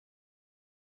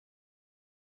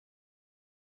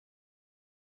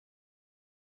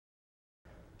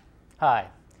Hi.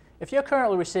 If you're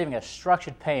currently receiving a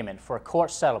structured payment for a court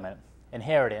settlement,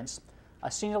 inheritance, a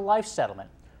senior life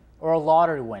settlement, or a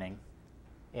lottery winning,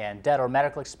 and debt or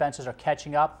medical expenses are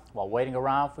catching up while waiting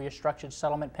around for your structured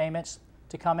settlement payments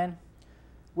to come in,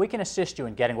 we can assist you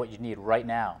in getting what you need right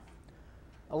now.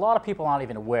 A lot of people aren't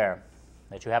even aware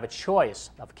that you have a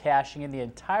choice of cashing in the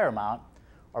entire amount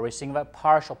or receiving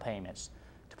partial payments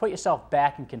to put yourself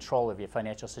back in control of your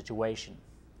financial situation.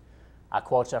 Our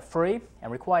quotes are free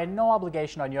and require no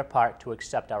obligation on your part to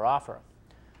accept our offer.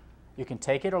 You can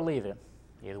take it or leave it.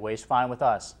 Either way is fine with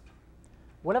us.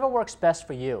 Whatever works best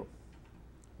for you.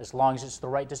 As long as it's the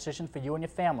right decision for you and your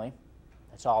family,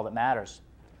 that's all that matters.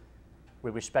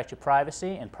 We respect your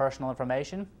privacy and personal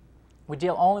information. We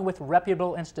deal only with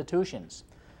reputable institutions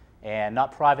and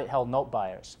not private held note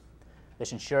buyers.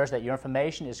 This ensures that your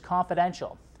information is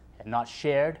confidential and not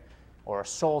shared or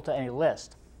sold to any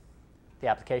list. The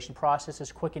application process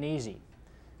is quick and easy.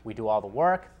 We do all the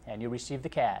work and you receive the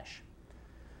cash.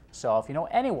 So if you know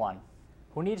anyone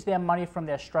who needs their money from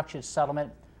their structured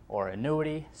settlement or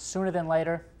annuity sooner than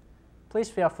later, please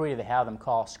feel free to have them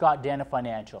call Scott Dana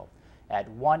Financial at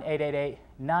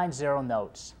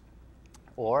 1-888-90-NOTES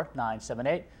or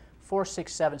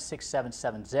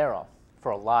 978-467-6770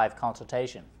 for a live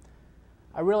consultation.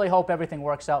 I really hope everything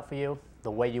works out for you the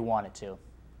way you want it to.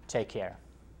 Take care.